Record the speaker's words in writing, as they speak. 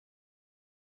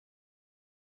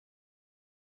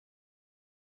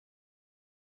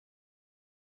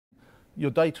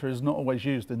your data is not always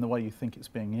used in the way you think it's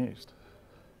being used.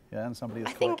 Yeah, and somebody is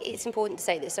I think it's important to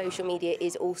say that social media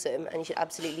is awesome and you should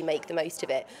absolutely make the most of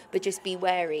it, but just be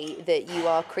wary that you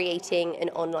are creating an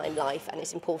online life, and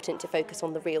it's important to focus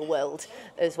on the real world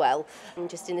as well. And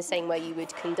just in the same way you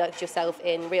would conduct yourself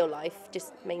in real life,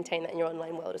 just maintain that in your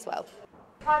online world as well.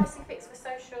 Privacy fix for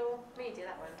social media,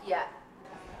 that one? Yeah.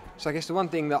 So I guess the one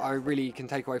thing that I really can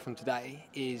take away from today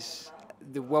is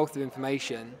the wealth of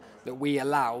information that we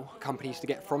allow companies to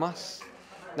get from us.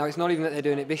 Now, it's not even that they're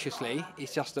doing it viciously,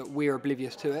 it's just that we're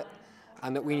oblivious to it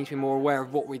and that we need to be more aware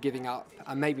of what we're giving up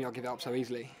and maybe not give it up so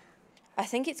easily. I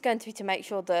think it's going to be to make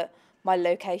sure that my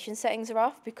location settings are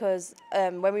off, because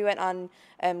when we went on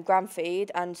Gramfeed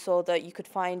and saw that you could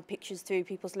find pictures through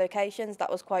people's locations,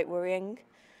 that was quite worrying.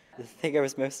 The thing I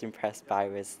was most impressed by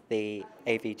was the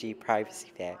AVG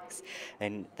privacy fix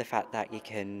and the fact that you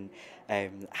can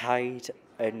hide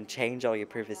and change all your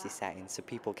privacy settings so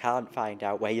people can't find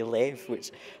out where you live,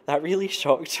 which that really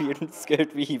shocked me and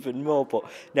scared me even more. But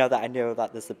now that I know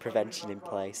that there's a prevention in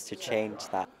place to change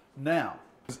that. Now,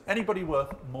 is anybody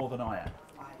worth more than I am?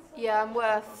 Yeah, I'm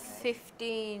worth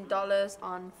 $15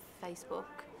 on Facebook.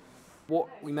 What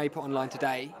we may put online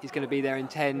today is going to be there in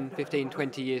 10, 15,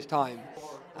 20 years' time,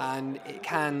 and it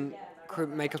can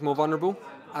make us more vulnerable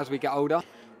as we get older.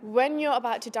 When you're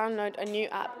about to download a new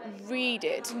app, read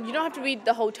it. You don't have to read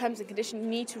the whole terms and conditions. You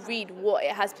need to read what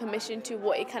it has permission to,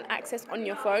 what it can access on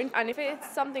your phone. And if it's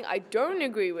something I don't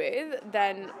agree with,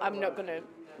 then I'm not going to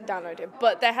download it.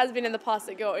 But there has been in the past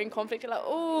that you're in conflict. You're like,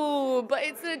 oh, but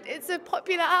it's a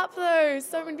popular app though.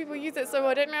 So many people use it, so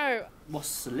I don't know.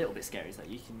 What's a little bit scary is that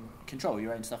you can control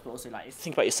your own stuff, but also like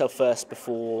think about yourself first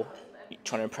before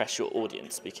trying to impress your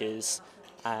audience, because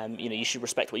you should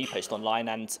respect what you post online,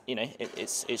 and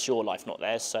it's your life, not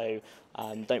theirs. So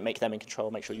don't make them in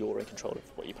control. Make sure you're in control of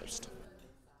what you post.